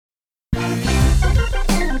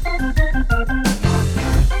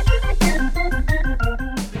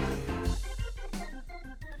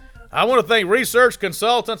I want to thank Research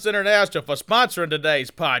Consultants International for sponsoring today's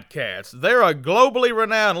podcast. They're a globally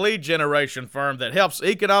renowned lead generation firm that helps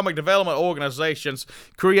economic development organizations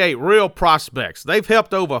create real prospects. They've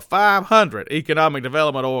helped over 500 economic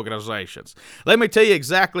development organizations. Let me tell you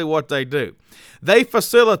exactly what they do. They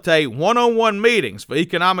facilitate one-on-one meetings for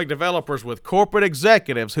economic developers with corporate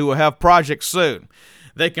executives who will have projects soon.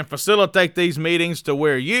 They can facilitate these meetings to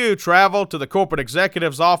where you travel to the corporate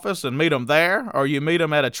executive's office and meet them there, or you meet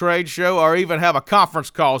them at a trade show, or even have a conference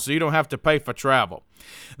call so you don't have to pay for travel.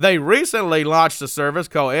 They recently launched a service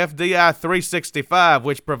called FDI 365,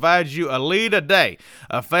 which provides you a lead a day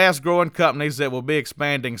of fast-growing companies that will be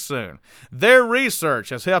expanding soon. Their research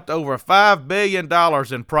has helped over $5 billion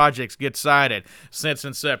in projects get sited since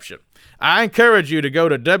inception. I encourage you to go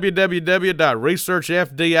to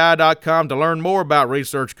www.researchfdi.com to learn more about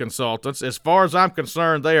Research Consultants. As far as I'm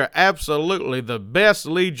concerned, they are absolutely the best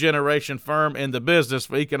lead generation firm in the business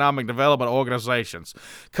for economic development organizations.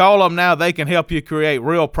 Call them now. They can help you create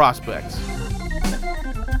real prospects.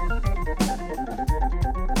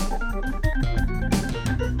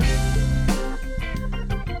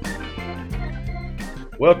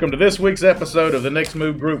 Welcome to this week's episode of the Next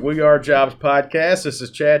Move Group We Are Jobs podcast. This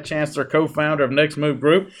is Chad Chancellor, co-founder of Next Move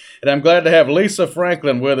Group, and I'm glad to have Lisa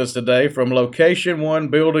Franklin with us today from Location One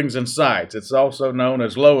Buildings and Sites. It's also known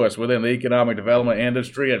as LOIS within the economic development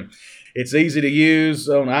industry, and it's easy to use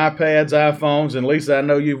on iPads, iPhones, and Lisa, I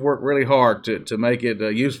know you've worked really hard to make it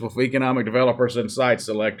useful for economic developers and site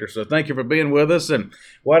selectors. So thank you for being with us, and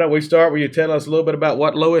why don't we start with you tell us a little bit about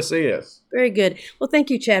what LOIS is? Very good. Well, thank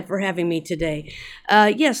you, Chad, for having me today.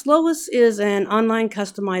 Yes, LOIS is an online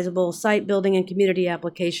customizable site building and community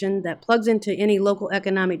application that plugs into any local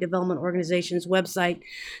economic development organization's website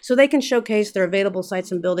so they can showcase their available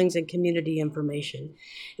sites and buildings and community information.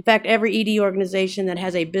 In fact, every ED organization that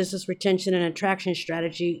has a business retention and attraction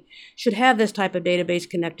strategy should have this type of database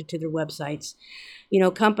connected to their websites. You know,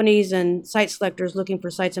 companies and site selectors looking for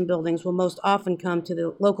sites and buildings will most often come to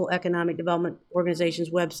the local economic development organization's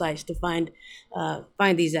websites to find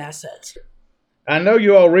these assets. I know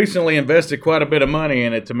you all recently invested quite a bit of money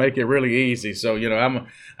in it to make it really easy. So, you know,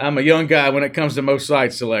 I'm a young guy when it comes to most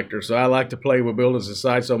site selectors. So I like to play with buildings and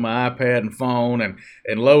sites on my iPad and phone. And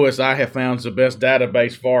LOIS, I have found the best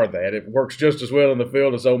database for that. It works just as well in the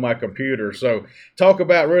field as on my computer. So talk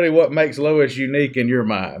about really what makes LOIS unique in your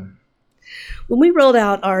mind. When we rolled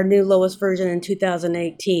out our new LOIS version in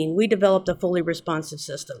 2018, we developed a fully responsive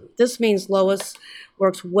system. This means LOIS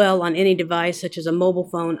works well on any device, such as a mobile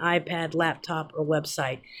phone, iPad, laptop, or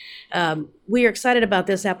website. We are excited about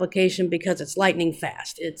this application because it's lightning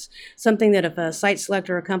fast. It's something that if a site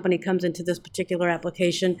selector or company comes into this particular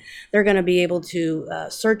application, they're going to be able to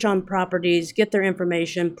search on properties, get their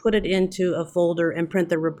information, put it into a folder, and print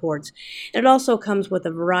their reports. And it also comes with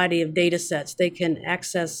a variety of data sets. They can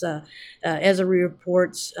access ESRI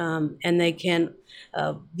reports, and they can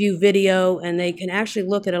view video, and they can actually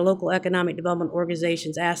look at a local economic development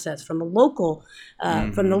organization's assets from the local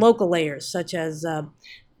layers, such as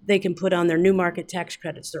they can put on their new market tax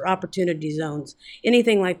credits, their opportunity zones,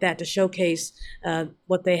 anything like that to showcase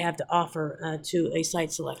what they have to offer to a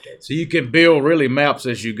site selector. So you can build really maps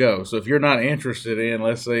as you go. So if you're not interested in,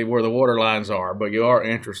 let's say, where the water lines are, but you are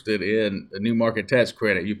interested in the new market tax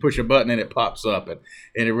credit, you push a button and it pops up, and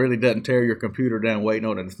it really doesn't tear your computer down waiting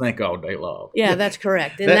on it to think all day long. Yeah, that's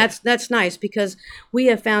correct. And that's nice, because we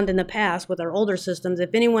have found in the past with our older systems,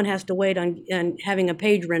 if anyone has to wait on having a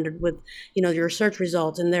page rendered with, you know, your search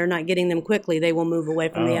results, and they're not getting them quickly, they will move away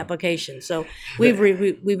from the application. So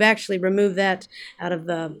we've actually removed that out of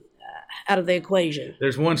the equation.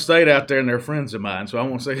 There's one state out there, and they're friends of mine, so I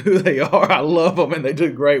won't say who they are. I love them, and they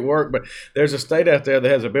do great work. But there's a state out there that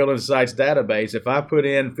has a building sites database. If I put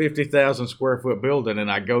in 50,000 square foot building and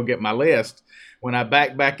I go get my list, when I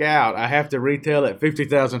back out, I have to retail at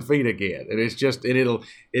 50,000 feet again. And it's just, it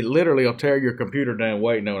literally will tear your computer down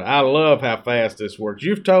waiting on it. I love how fast this works.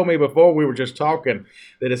 You've told me before we were just talking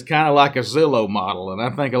that it's kind of like a Zillow model, and I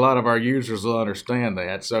think a lot of our users will understand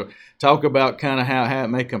that. So talk about kind of how it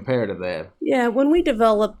may compare to that. Yeah, when we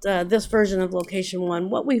developed this version of Location One,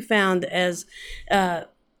 what we found as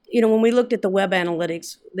when we looked at the web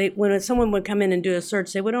analytics, when someone would come in and do a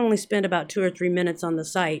search, they would only spend about 2 or 3 minutes on the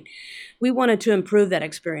site. We wanted to improve that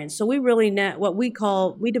experience. So we really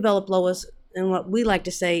we developed LOIS, and what we like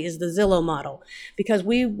to say is the Zillow model, because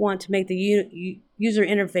we want to make the user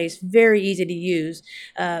interface very easy to use.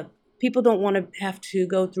 People don't want to have to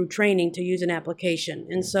go through training to use an application.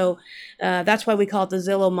 And so that's why we call it the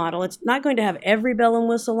Zillow model. It's not going to have every bell and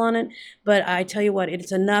whistle on it, but I tell you what,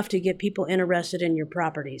 it's enough to get people interested in your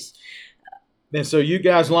properties. And so you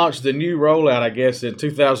guys launched the new rollout, I guess, in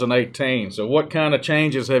 2018. So what kind of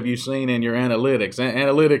changes have you seen in your analytics?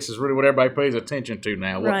 Analytics is really what everybody pays attention to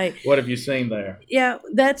now. Right. What have you seen there? Yeah,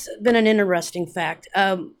 that's been an interesting fact.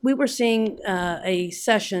 We were seeing a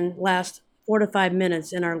session last 4 to 5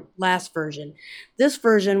 minutes in our last version. This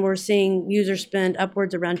version, we're seeing users spend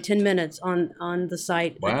upwards around 10 minutes on the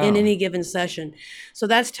site in any given session. So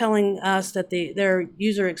that's telling us that their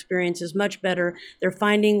user experience is much better. They're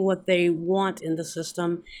finding what they want in the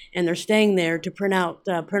system, and they're staying there to print out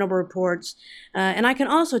printable reports. And I can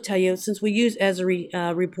also tell you, since we use Esri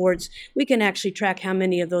reports, we can actually track how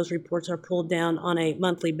many of those reports are pulled down on a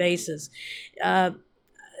monthly basis.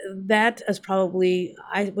 That is probably,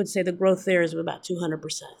 I would say the growth there is about 200%.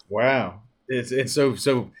 Wow. It's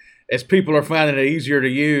so as people are finding it easier to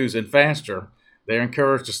use and faster, they're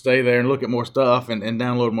encouraged to stay there and look at more stuff and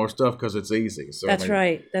download more stuff because it's easy. So That's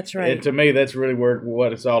right. That's right. And to me, that's really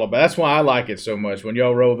what it's all about. That's why I like it so much. When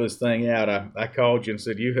y'all roll this thing out, I called you and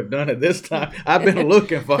said, you have done it this time. I've been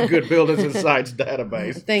looking for a good Buildings and Sites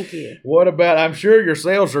database. Thank you. What about, I'm sure your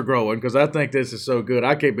sales are growing because I think this is so good.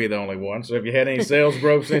 I can't be the only one. So have you had any sales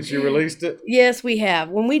growth since you released it? Yes, we have.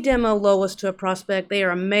 When we demo Lois to a prospect, they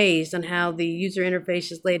are amazed on how the user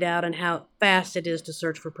interface is laid out and how fast it is to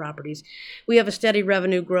search for properties. We have a steady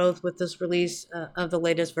revenue growth with this release of the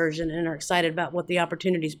latest version and are excited about what the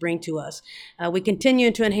opportunities bring to us. We continue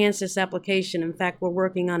to enhance this application. In fact, we're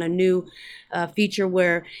working on a new feature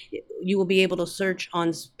where you will be able to search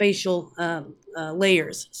on spatial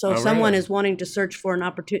layers. So if someone is wanting to search for an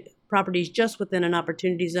properties just within an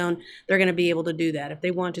opportunity zone, they're going to be able to do that. If they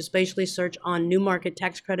want to spatially search on new market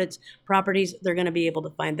tax credits properties, they're going to be able to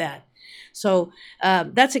find that. So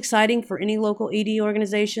that's exciting for any local ED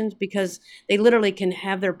organizations because they literally can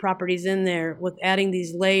have their properties in there with adding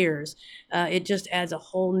these layers. It just adds a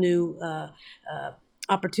whole new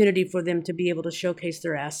opportunity for them to be able to showcase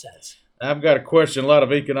their assets. I've got a question a lot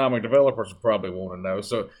of economic developers will probably want to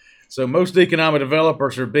know. So most economic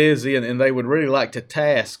developers are busy and they would really like to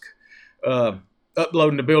task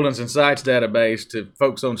uploading the Buildings and Sites database to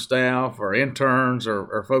folks on staff or interns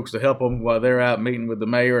or folks to help them while they're out meeting with the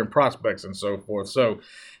mayor and prospects and so forth. So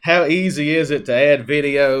how easy is it to add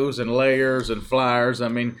videos and layers and flyers? I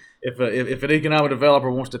mean, if an economic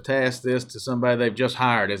developer wants to task this to somebody they've just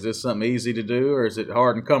hired, is this something easy to do or is it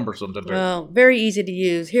hard and cumbersome to do? Well, very easy to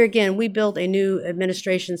use. Here again, we built a new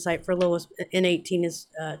administration site for Lois in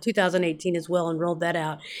 2018 as well and rolled that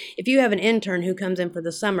out. If you have an intern who comes in for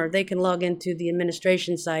the summer, they can log into the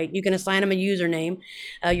administration site. You can assign them a username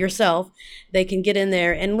yourself. They can get in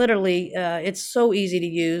there and literally it's so easy to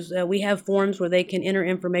use. We have forms where they can enter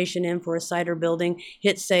information in for a site or building,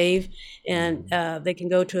 hit save, and they can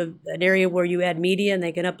go to an area where you add media and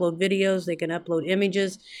they can upload videos, they can upload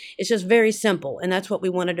images. It's just very simple, and that's what we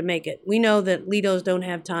wanted to make it. We know that LEDOs don't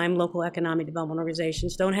have time, local economic development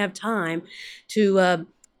organizations don't have time to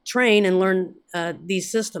train and learn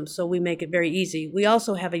these systems, so we make it very easy. We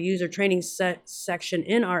also have a user training section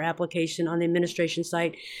in our application on the administration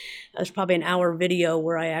site. There's probably an hour video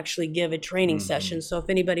where I actually give a training session, so if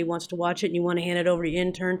anybody wants to watch it and you want to hand it over to your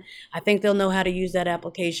intern, I think they'll know how to use that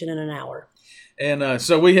application in an hour. And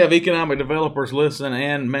so we have economic developers listen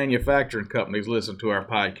and manufacturing companies listen to our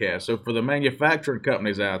podcast. So for the manufacturing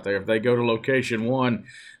companies out there, if they go to location one,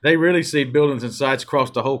 they really see Buildings and Sites across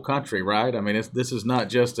the whole country, right? I mean, this is not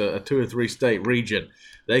just a 2 or 3 state region.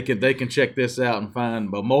 They can check this out and find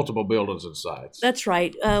multiple Buildings and Sites. That's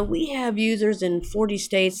right. We have users in 40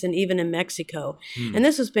 states and even in Mexico. And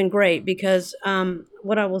this has been great because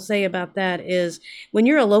what I will say about that is when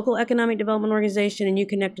you're a local economic development organization and you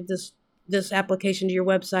connect with this application to your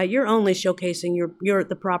website, you're only showcasing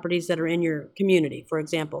the properties that are in your community, for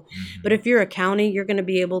example. But if you're a county, you're going to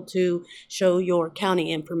be able to show your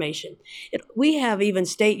county information. We have even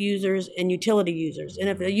state users and utility users. And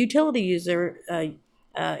if a utility user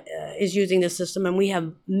is using this system, and we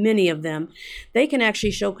have many of them, they can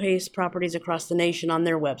actually showcase properties across the nation on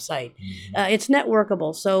their website. It's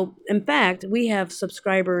networkable. So, in fact, we have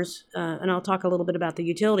subscribers, and I'll talk a little bit about the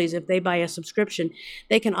utilities. If they buy a subscription,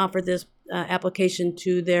 they can offer this application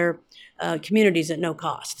to their communities at no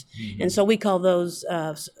cost. And so we call those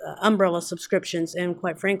umbrella subscriptions. And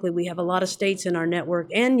quite frankly, we have a lot of states in our network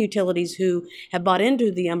and utilities who have bought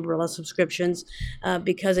into the umbrella subscriptions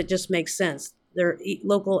because it just makes sense. Their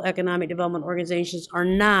local economic development organizations are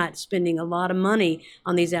not spending a lot of money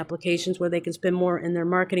on these applications where they can spend more in their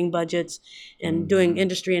marketing budgets and doing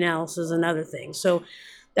industry analysis and other things. So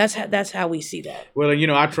that's how we see that. Well,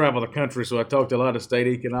 I travel the country, so I talk to a lot of state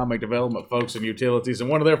economic development folks and utilities, and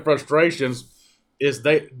one of their frustrations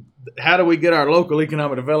how do we get our local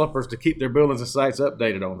economic developers to keep their buildings and sites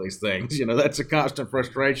updated on these things? That's a constant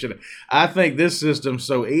frustration. I think this system's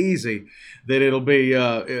so easy that it'll be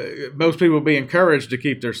most people will be encouraged to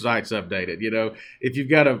keep their sites updated. If you've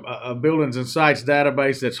got a buildings and sites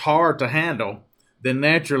database that's hard to handle, then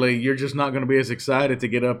naturally you're just not going to be as excited to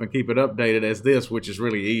get up and keep it updated as this, which is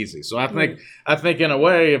really easy. So I think in a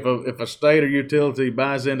way, if a state or utility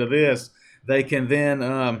buys into this, they can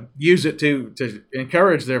then use it to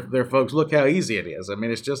encourage their folks. Look how easy it is. I mean,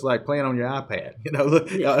 it's just like playing on your iPad.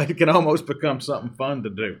 It can almost become something fun to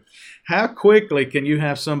do. How quickly can you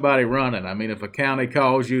have somebody running? I mean, if a county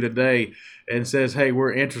calls you today and says, "Hey,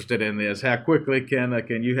 we're interested in this," how quickly can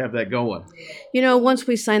you have that going? Once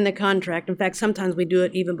we sign the contract, in fact, sometimes we do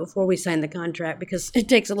it even before we sign the contract because it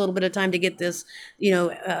takes a little bit of time to get this,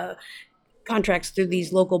 contracts through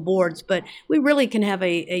these local boards, but we really can have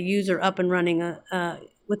a user up and running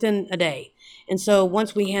within a day. And so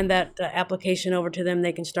once we hand that application over to them,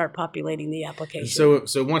 they can start populating the application.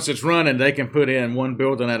 So once it's running, they can put in one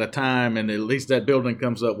building at a time, and at least that building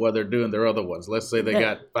comes up while they're doing their other ones. Let's say they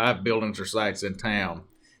got 5 buildings or sites in town.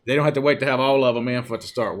 They don't have to wait to have all of them in for it to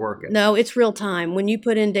start working. No, it's real time. When you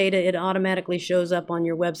put in data, it automatically shows up on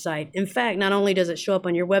your website. In fact, not only does it show up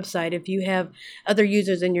on your website, if you have other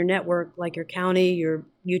users in your network, like your county, your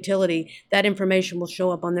utility, that information will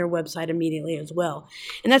show up on their website immediately as well.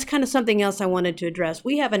 And that's kind of something else I wanted to address.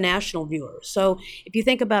 We have a national viewer. So if you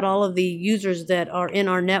think about all of the users that are in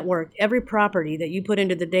our network, every property that you put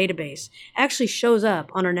into the database actually shows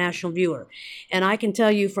up on our national viewer. And I can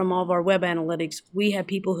tell you from all of our web analytics, we have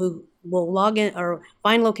people who will log in or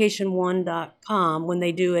find location1.com when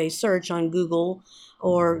they do a search on Google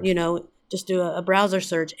or, just do a browser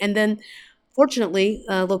search. And then fortunately,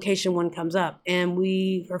 Location One comes up, and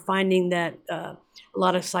we are finding that a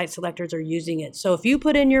lot of site selectors are using it. So if you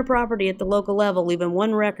put in your property at the local level, even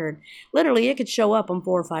one record, literally it could show up on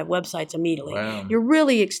 4 or 5 websites immediately. Wow. You're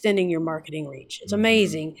really extending your marketing reach. It's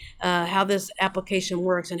amazing how this application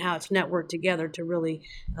works and how it's networked together to really,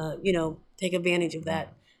 take advantage of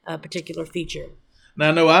that particular feature. Now,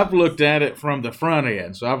 I know I've looked at it from the front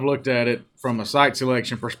end. So I've looked at it from a site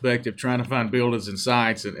selection perspective, trying to find buildings and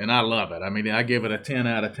sites, and I love it. I mean, I give it a 10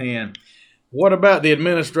 out of 10. What about the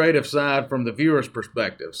administrative side from the viewer's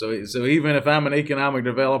perspective? So even if I'm an economic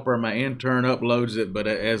developer, my intern uploads it, but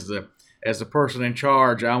as the person in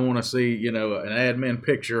charge, I want to see, an admin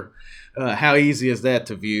picture. How easy is that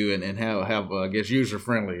to view, and how I guess,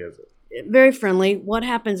 user-friendly is it? Very friendly. What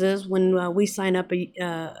happens is when we sign up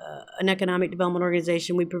an economic development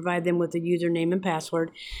organization, we provide them with a username and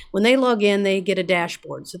password. When they log in, they get a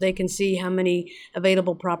dashboard so they can see how many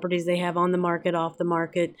available properties they have on the market, off the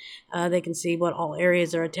market. They can see what all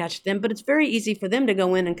areas are attached to them. But it's very easy for them to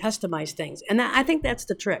go in and customize things. And I think that's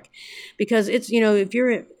the trick, because it's, if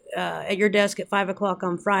you're at your desk at 5 o'clock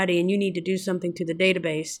on Friday and you need to do something to the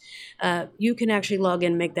database, you can actually log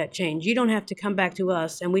in and make that change. You don't have to come back to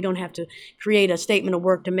us, and we don't have to create a statement of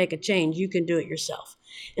work to make a change. You can do it yourself.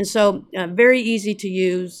 And so very easy to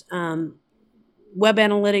use. Web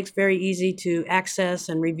analytics, very easy to access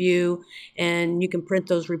and review, and you can print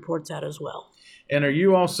those reports out as well. And are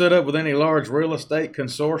you all set up with any large real estate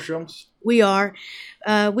consortiums? We are.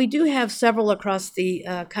 We do have several across the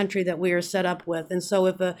country that we are set up with. And so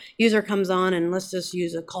if a user comes on, and let's just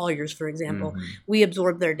use a Colliers, for example, we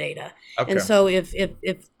absorb their data. Okay. And so if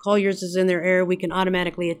Colliers is in their area, we can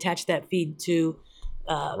automatically attach that feed to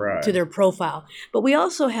their profile. But we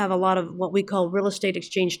also have a lot of what we call real estate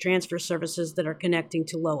exchange transfer services that are connecting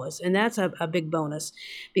to LOAS. And that's a big bonus,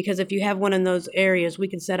 because if you have one in those areas, we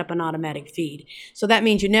can set up an automatic feed. So that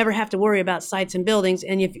means you never have to worry about sites and buildings,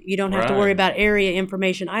 and you don't have to worry about area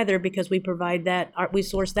information either, because we provide that, we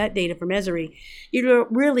source that data from Esri. You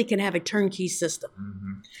really can have a turnkey system.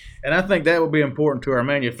 Mm-hmm. And I think that would be important to our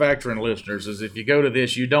manufacturing listeners, is if you go to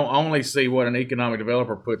this, you don't only see what an economic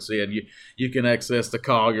developer puts in. You can access the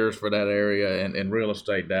Colliers for that area and real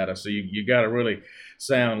estate data. So you got a really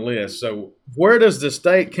sound list. So where does the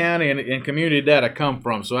state, county, and community data come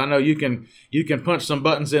from? So I know you can punch some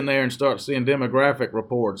buttons in there and start seeing demographic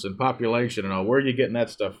reports and population and all. Where are you getting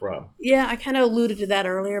that stuff from? Yeah, I kind of alluded to that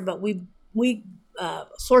earlier, but we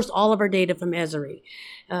sourced all of our data from Esri.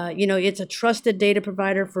 It's a trusted data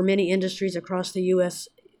provider for many industries across the U.S.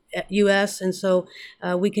 And so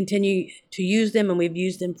we continue to use them, and we've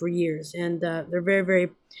used them for years. And they're very, very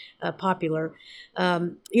popular.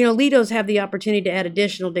 LIDOs have the opportunity to add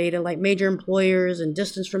additional data like major employers and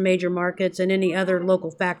distance from major markets and any other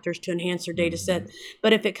local factors to enhance their data set.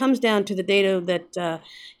 But if it comes down to the data that,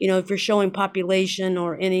 if you're showing population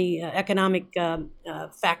or any economic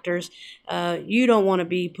factors, you don't want to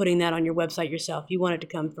be putting that on your website yourself. You want it to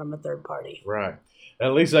come from a third party. Right.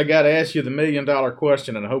 At least I got to ask you the $1 million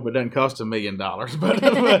question, and I hope it doesn't cost $1 million.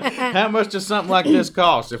 But how much does something like this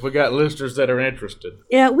cost if we got listeners that are interested?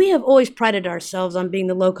 Yeah, we have always prided ourselves on being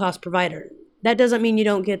the low-cost provider. That doesn't mean you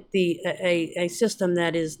don't get a system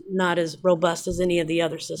that is not as robust as any of the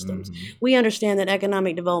other systems. Mm-hmm. We understand that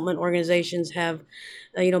economic development organizations have,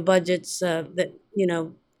 budgets that,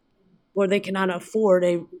 where they cannot afford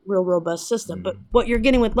a real robust system. Mm-hmm. But what you're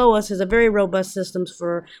getting with LOIS is a very robust system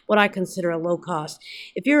for what I consider a low cost.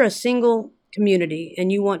 If you're a single community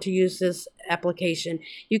and you want to use this application,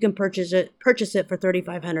 you can purchase it for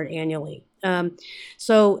 $3,500 annually. And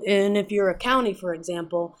if you're a county, for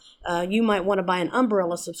example, you might want to buy an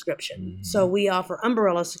umbrella subscription. Mm-hmm. So we offer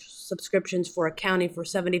umbrella subscriptions for a county for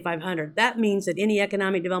 $7,500. That means that any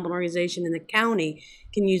economic development organization in the county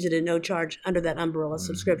can use it at no charge under that umbrella mm-hmm.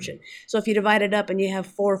 subscription. So if you divide it up and you have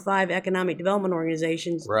 4 or 5 economic development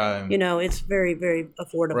organizations, right. It's very, very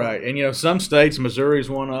affordable. Right. And, some states, Missouri is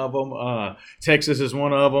one of them. Texas is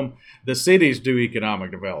one of them. The cities do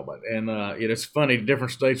economic development. And it's funny,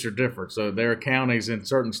 different states are different. So there are counties in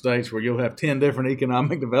certain states where you'll have 10 different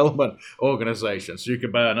economic development organizations. So you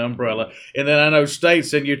can buy an umbrella. And then I know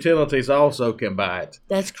states and utilities also can buy it.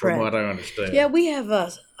 That's correct. From what I understand. Yeah, we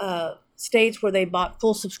have states where they bought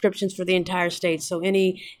full subscriptions for the entire state. So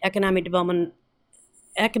any economic development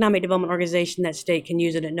organization in that state can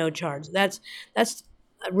use it at no charge. That's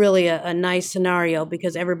really a nice scenario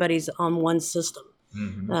because everybody's on one system.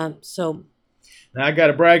 Mm-hmm. Now I got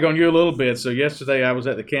to brag on you a little bit. So yesterday I was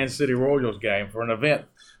at the Kansas City Royals game for an event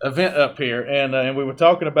up here, and we were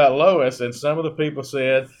talking about LOIS, and some of the people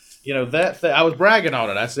said, I was bragging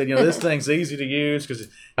on it. I said, this thing's easy to use because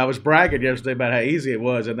I was bragging yesterday about how easy it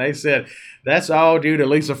was, and they said that's all due to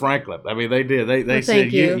Lisa Franklin. I mean, they did. They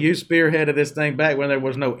said you spearheaded this thing back when there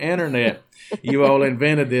was no internet. You all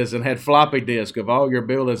invented this and had floppy disk of all your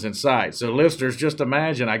buildings in sight. So listeners, just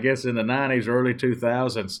imagine, I guess in the 90s, early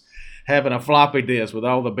 2000s, having a floppy disk with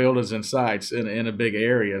all the buildings and sites in a big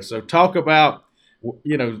area. So talk about,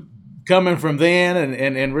 coming from then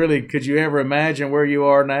and really, could you ever imagine where you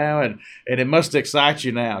are now? And it must excite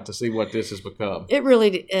you now to see what this has become. It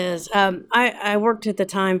really is. I worked at the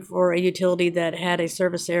time for a utility that had a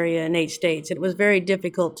service area in 8 states. It was very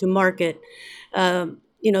difficult to market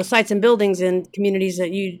sites and buildings in communities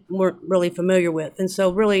that you weren't really familiar with. And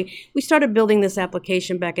so really, we started building this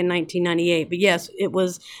application back in 1998. But yes,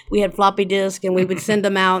 we had floppy disk and we would send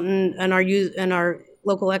them out and our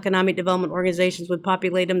local economic development organizations would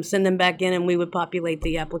populate them, send them back in, and we would populate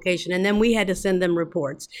the application. And then we had to send them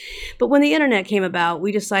reports. But when the internet came about,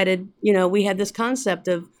 we decided, we had this concept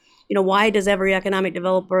of, why does every economic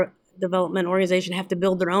development organization have to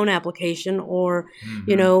build their own application or,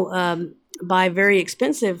 mm-hmm. Buy very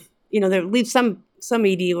expensive, they leave some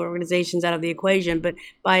ED organizations out of the equation, but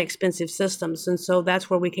buy expensive systems. And so that's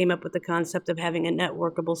where we came up with the concept of having a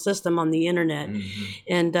networkable system on the internet. Mm-hmm.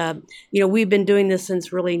 And, we've been doing this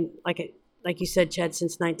since really, like you said, Chad,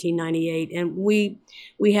 since 1998. And we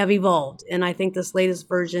have evolved. And I think this latest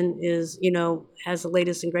version is, has the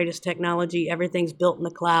latest and greatest technology. Everything's built in the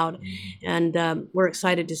cloud. Mm-hmm. And we're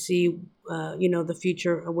excited to see, the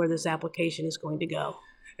future of where this application is going to go.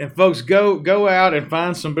 And folks, go out and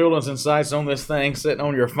find some buildings and sites on this thing sitting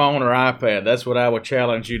on your phone or iPad. That's what I would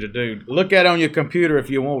challenge you to do. Look at it on your computer if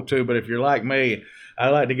you want to, but if you're like me, I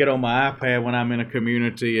like to get on my iPad when I'm in a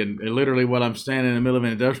community and literally while I'm standing in the middle of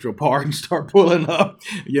an industrial park and start pulling up,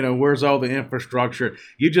 where's all the infrastructure.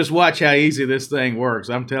 You just watch how easy this thing works.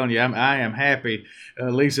 I'm telling you, I am happy,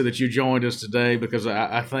 Lisa, that you joined us today because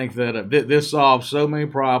I think that this solves so many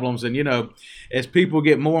problems. And, as people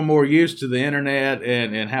get more and more used to the internet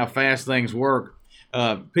and how fast things work,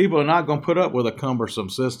 people are not going to put up with a cumbersome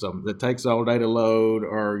system that takes all day to load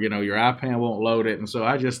or, your iPad won't load it. And so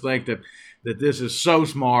I just think that this is so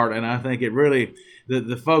smart, and I think it really,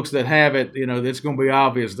 the folks that have it, it's going to be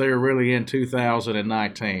obvious they're really in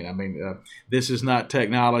 2019. I mean, this is not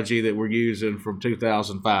technology that we're using from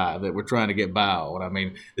 2005 that we're trying to get by on. I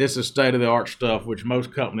mean, this is state-of-the-art stuff, which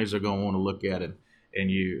most companies are going to want to look at and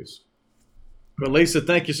use. But Lisa,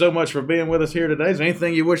 thank you so much for being with us here today. Is there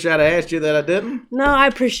anything you wish I'd asked you that I didn't? No, I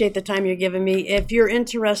appreciate the time you're giving me. If you're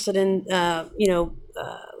interested in,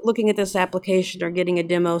 looking at this application or getting a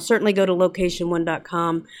demo, certainly go to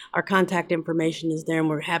location1.com. Our contact information is there, and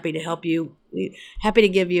we're happy to help you. We're happy to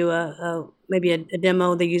give you a maybe a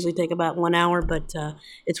demo. They usually take about 1 hour, but I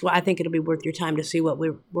think it'll be worth your time to see what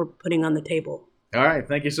we're putting on the table. All right.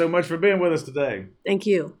 Thank you so much for being with us today. Thank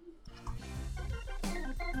you.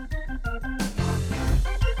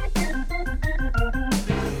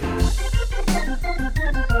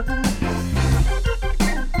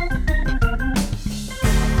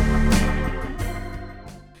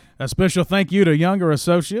 A special thank you to Younger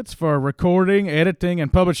Associates for recording, editing,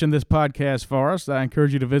 and publishing this podcast for us. I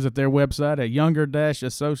encourage you to visit their website at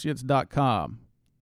younger-associates.com.